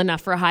gamble enough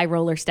for a high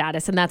roller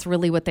status, and that's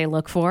really what they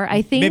look for,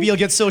 I think. Maybe you'll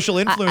get social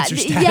influencer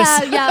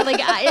status. Yeah.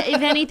 Like,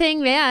 if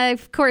anything, yeah,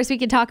 of course, we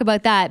can talk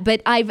about that.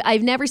 But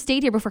I've never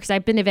stayed here before because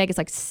I've been to Vegas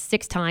like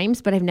 6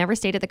 times, but I've never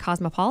stayed at the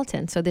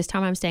Cosmopolitan. So this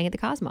time I'm staying at the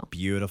Cosmo.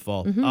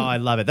 Beautiful. Oh, I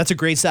love it. That's a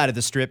great side of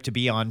the strip to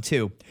be on,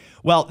 too.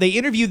 Well, they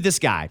interviewed this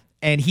guy,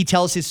 and he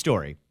tells his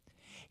story.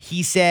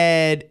 He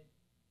said,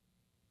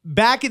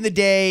 back in the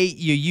day,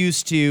 you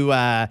used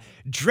to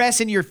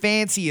dress in your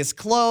fanciest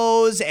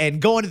clothes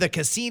and going to the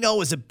casino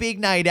was a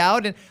big night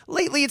out. And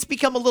lately, it's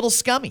become a little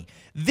scummy.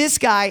 This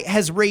guy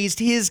has raised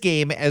his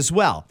game as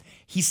well.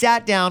 He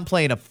sat down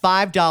playing a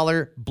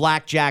 $5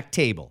 blackjack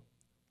table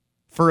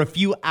for a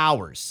few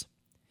hours.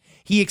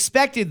 He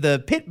expected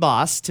the pit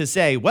boss to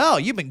say, well,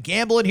 you've been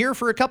gambling here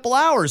for a couple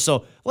hours,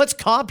 so let's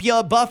comp you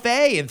a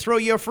buffet and throw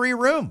you a free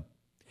room.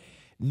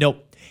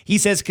 Nope. He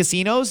says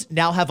casinos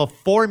now have a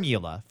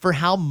formula for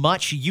how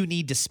much you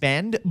need to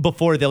spend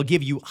before they'll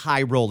give you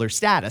high roller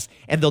status,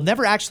 and they'll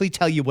never actually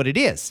tell you what it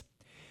is.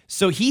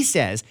 So he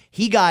says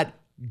he got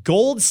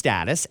gold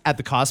status at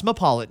the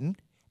Cosmopolitan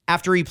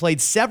after he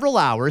played several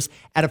hours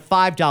at a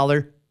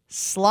 $5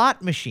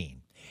 slot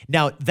machine.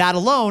 Now, that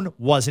alone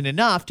wasn't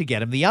enough to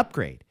get him the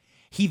upgrade.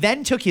 He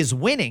then took his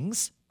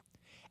winnings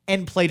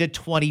and played a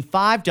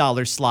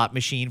 $25 slot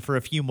machine for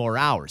a few more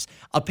hours.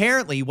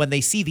 Apparently, when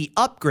they see the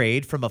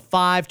upgrade from a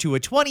 5 to a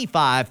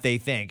 25, they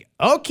think,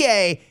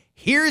 okay,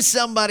 here's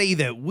somebody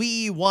that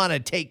we want to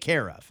take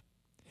care of.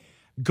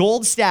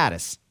 Gold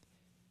status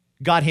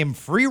got him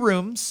free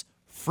rooms,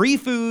 free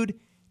food,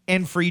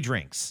 and free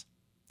drinks.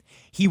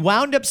 He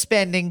wound up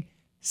spending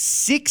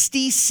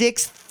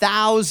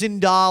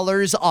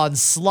 $66,000 on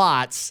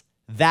slots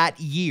that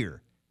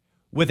year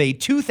with a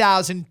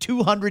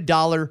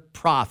 $2,200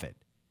 profit.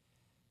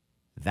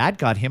 That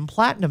got him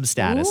platinum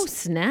status. Oh,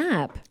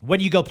 snap. When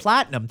you go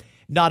platinum,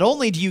 not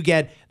only do you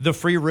get the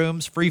free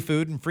rooms, free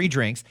food, and free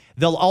drinks,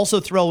 they'll also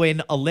throw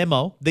in a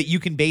limo that you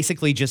can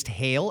basically just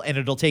hail and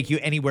it'll take you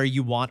anywhere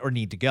you want or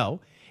need to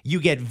go. You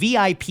get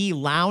VIP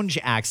lounge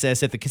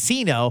access at the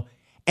casino,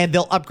 and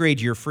they'll upgrade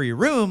your free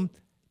room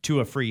to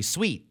a free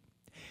suite.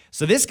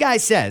 So this guy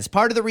says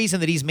part of the reason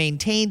that he's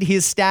maintained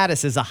his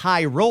status as a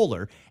high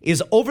roller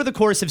is over the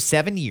course of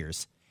 7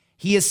 years,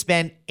 he has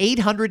spent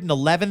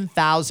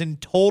 $811,000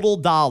 total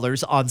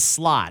dollars on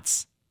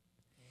slots.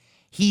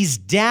 He's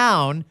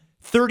down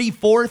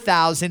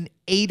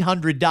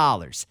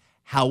 $34,800.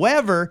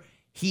 However,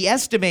 he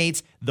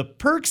estimates the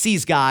perks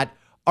he's got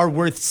are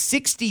worth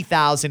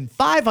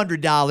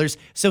 $60,500,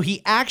 so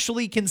he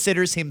actually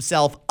considers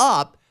himself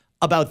up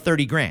about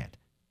 30 grand.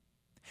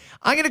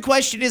 I'm going to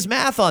question his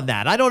math on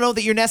that. I don't know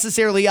that you're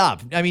necessarily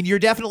up. I mean, you're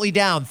definitely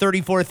down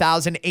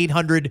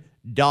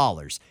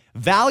 $34,800.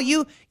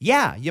 Value?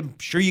 Yeah, I'm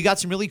sure you got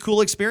some really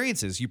cool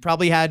experiences. You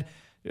probably had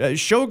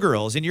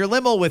showgirls in your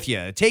limo with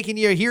you, taking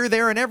you here,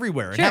 there, and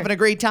everywhere, and having a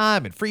great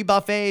time, and free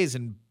buffets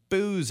and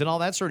booze and all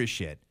that sort of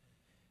shit.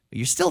 But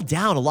you're still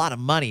down a lot of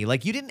money.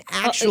 Like, you didn't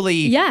actually...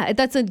 yeah,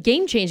 that's a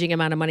game-changing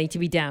amount of money to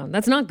be down.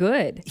 That's not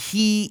good.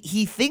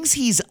 He thinks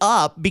he's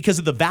up because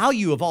of the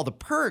value of all the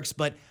perks,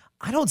 but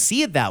I don't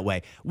see it that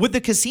way. Would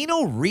the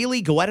casino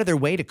really go out of their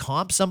way to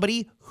comp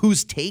somebody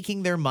who's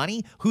taking their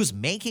money, who's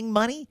making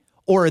money?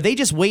 Or are they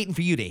just waiting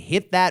for you to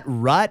hit that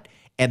rut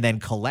and then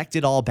collect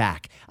it all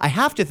back? I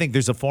have to think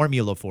there's a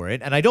formula for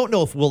it, and I don't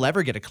know if we'll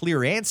ever get a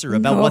clear answer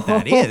about what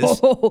that is.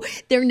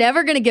 They're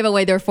never going to give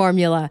away their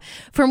formula.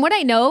 From what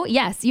I know,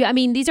 yes.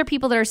 These are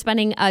people that are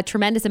spending a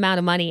tremendous amount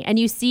of money. And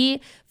you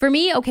see, for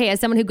me, okay, as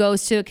someone who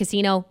goes to a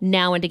casino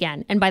now and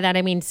again, and by that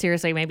I mean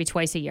seriously, maybe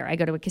twice a year, I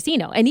go to a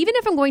casino. And even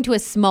if I'm going to a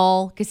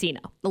small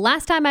casino, the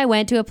last time I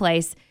went to a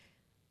place,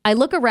 I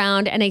look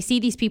around and I see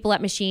these people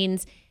at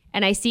machines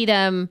and I see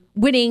them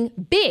winning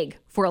big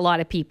for a lot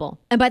of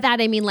people. And by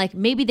that, I mean, like,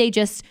 maybe they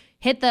just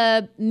hit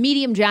the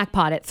medium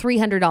jackpot at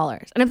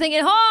 $300. And I'm thinking,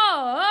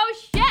 oh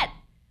shit,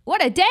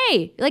 What a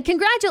day. Like,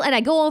 and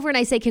I go over and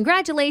I say,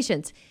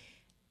 congratulations.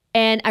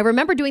 And I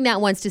remember doing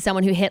that once to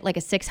someone who hit like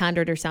a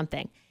 600 or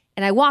something.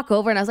 And I walk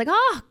over and I was like,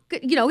 oh,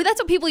 you know, that's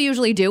what people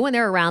usually do when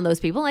they're around those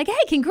people. Like,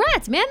 hey,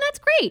 congrats, man, that's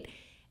great.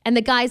 And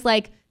the guy's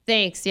like,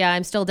 thanks. Yeah,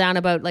 I'm still down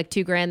about like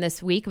 $2,000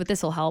 this week, but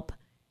this will help.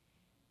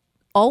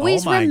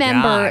 Always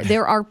remember,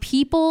 there are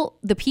people,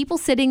 the people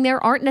sitting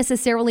there aren't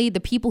necessarily the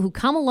people who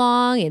come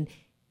along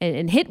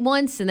and hit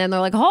once and then they're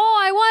like, oh,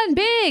 I won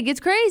big. It's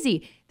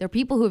crazy. They're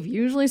people who have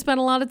usually spent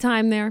a lot of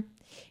time there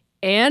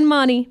and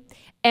money.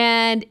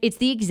 And it's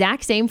the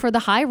exact same for the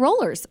high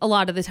rollers a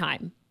lot of the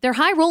time. They're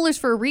high rollers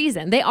for a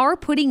reason. They are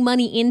putting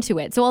money into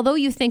it. So although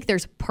you think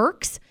there's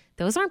perks,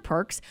 those aren't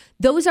perks.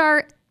 Those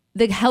are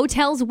the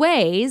hotel's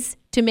ways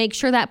to make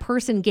sure that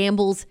person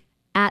gambles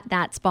at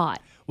that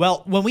spot.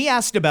 Well, when we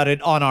asked about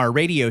it on our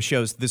radio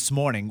shows this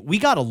morning, we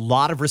got a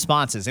lot of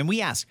responses. And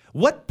we asked,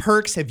 what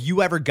perks have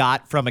you ever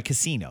got from a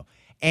casino?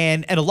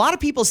 And a lot of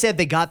people said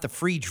they got the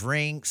free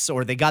drinks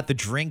or they got the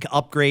drink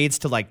upgrades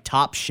to like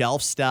top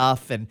shelf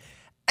stuff. And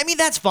I mean,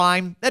 that's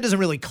fine. That doesn't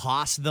really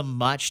cost them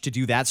much to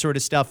do that sort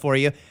of stuff for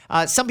you.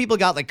 Some people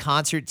got like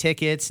concert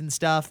tickets and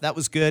stuff. That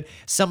was good.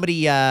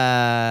 Somebody,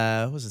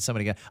 what was it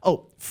somebody got?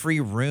 Oh,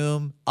 free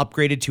room,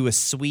 upgraded to a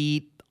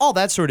suite, all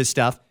that sort of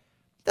stuff.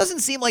 Doesn't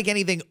seem like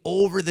anything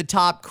over the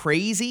top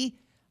crazy.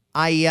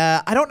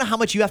 I don't know how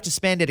much you have to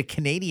spend at a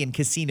Canadian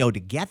casino to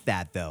get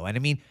that, though. And I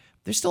mean,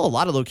 there's still a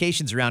lot of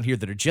locations around here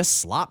that are just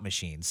slot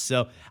machines.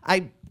 So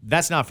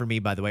that's not for me,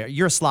 by the way.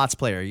 You're a slots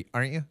player,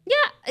 aren't you?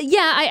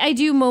 Yeah, I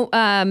do.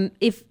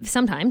 If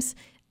sometimes,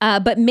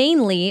 but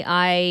mainly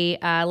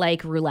I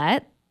like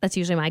roulette. That's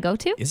usually my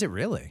go-to. Is it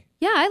really?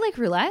 Yeah, I like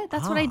roulette.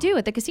 That's what I do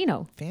at the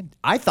casino.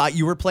 I thought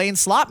you were playing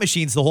slot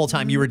machines the whole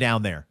time you were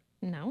down there.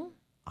 No.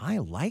 I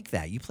like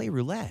that. You play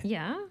roulette.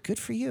 Yeah. Good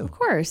for you. Of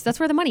course. That's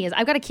where the money is.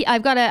 I've got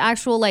an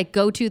actual like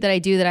go-to that I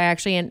do that I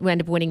actually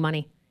end up winning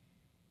money.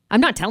 I'm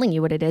not telling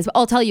you what it is, but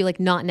I'll tell you like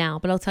not now,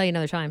 but I'll tell you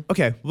another time.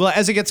 Okay. Well,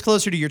 as it gets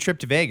closer to your trip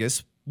to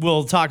Vegas,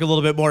 we'll talk a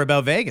little bit more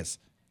about Vegas.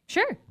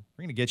 Sure.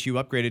 We're going to get you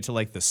upgraded to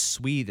like the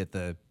suite at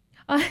the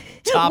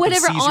top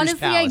whatever. of Caesar's Honestly,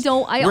 Palace.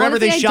 Wherever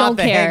they shot don't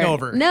The care.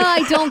 Hangover. No,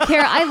 I don't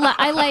care.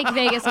 I like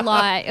Vegas a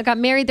lot. I got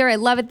married there. I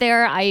love it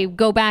there. I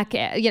go back,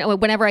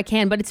 whenever I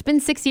can. But it's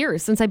been 6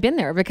 years since I've been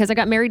there because I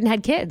got married and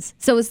had kids.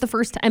 So it's the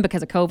first time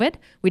because of COVID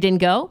we didn't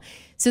go.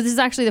 So this is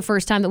actually the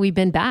first time that we've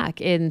been back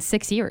in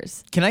 6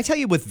 years. Can I tell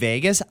you, with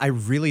Vegas, I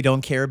really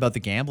don't care about the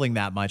gambling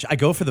that much. I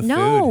go for the food.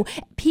 No,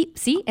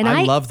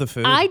 I love the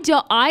food.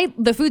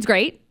 The food's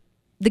great.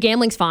 The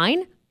gambling's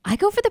fine. I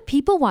go for the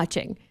people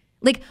watching.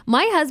 Like,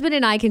 my husband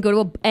and I can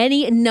go to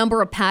any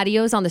number of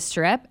patios on the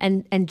strip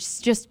and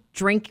just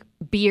drink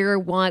beer,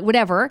 wine,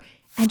 whatever,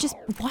 and just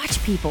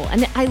watch people.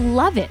 And I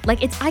love it.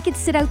 Like, I could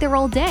sit out there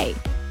all day.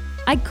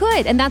 I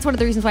could. And that's one of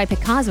the reasons why I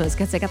picked Cosmos,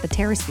 because I got the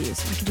terrace view,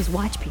 so I can just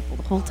watch people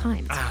the whole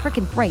time. It's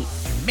freaking great.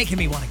 You're making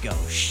me want to go.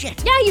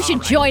 Shit. Yeah, you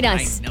should join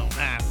us. No.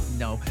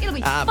 It'll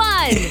be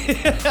fun.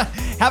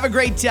 Have a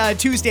great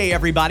Tuesday,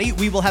 everybody.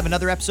 We will have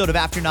another episode of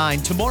After 9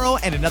 tomorrow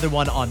and another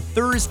one on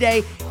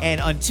Thursday.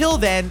 And until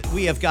then,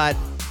 we have got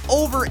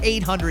over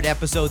 800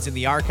 episodes in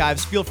the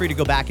archives. Feel free to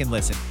go back and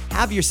listen.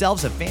 Have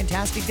yourselves a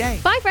fantastic day.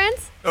 Bye,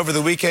 friends. Over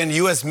the weekend,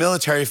 U.S.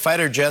 military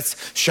fighter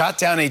jets shot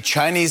down a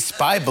Chinese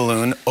spy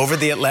balloon over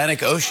the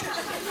Atlantic Ocean.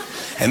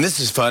 And this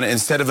is fun.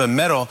 Instead of a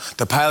medal,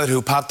 the pilot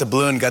who popped the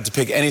balloon got to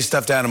pick any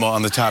stuffed animal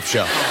on the top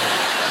shelf.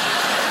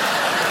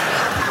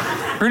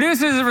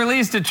 Producers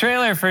released a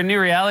trailer for a new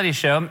reality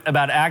show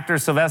about actor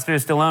Sylvester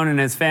Stallone and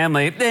his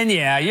family. Then,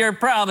 yeah, you're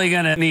probably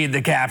going to need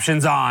the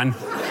captions on.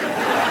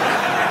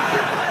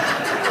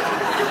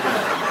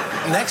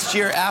 Next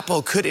year,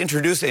 Apple could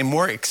introduce a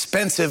more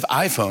expensive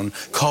iPhone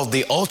called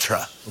the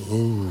Ultra.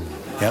 Ooh.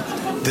 Yep.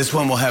 This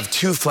one will have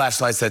 2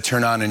 flashlights that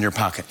turn on in your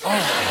pocket.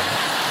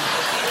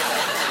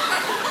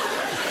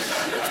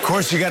 Of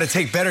course, you got to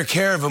take better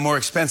care of a more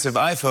expensive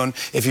iPhone.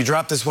 If you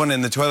drop this one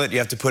in the toilet, you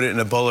have to put it in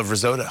a bowl of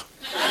risotto.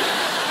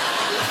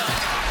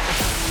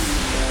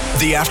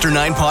 The After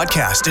 9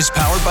 podcast is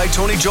powered by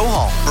Tony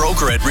Johal,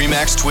 broker at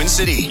RE/MAX Twin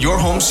City. Your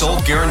home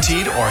sold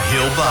guaranteed or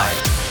he'll buy.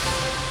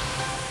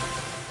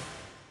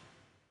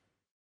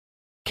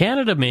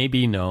 Canada may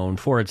be known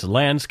for its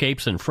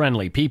landscapes and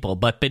friendly people,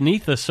 but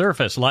beneath the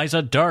surface lies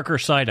a darker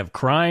side of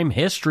crime,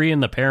 history,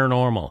 and the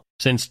paranormal.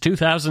 Since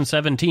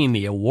 2017,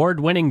 the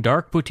award-winning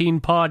Dark Poutine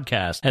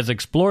podcast has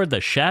explored the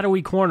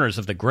shadowy corners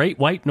of the Great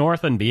White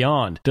North and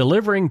beyond,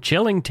 delivering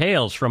chilling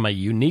tales from a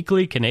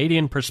uniquely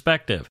Canadian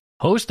perspective.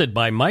 Hosted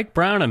by Mike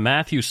Brown and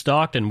Matthew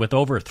Stockton with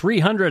over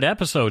 300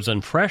 episodes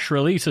and fresh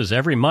releases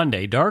every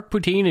Monday, Dark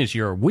Poutine is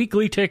your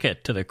weekly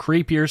ticket to the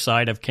creepier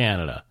side of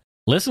Canada.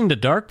 Listen to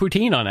Dark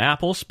Poutine on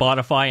Apple,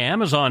 Spotify,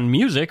 Amazon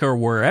Music, or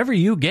wherever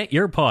you get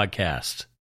your podcasts.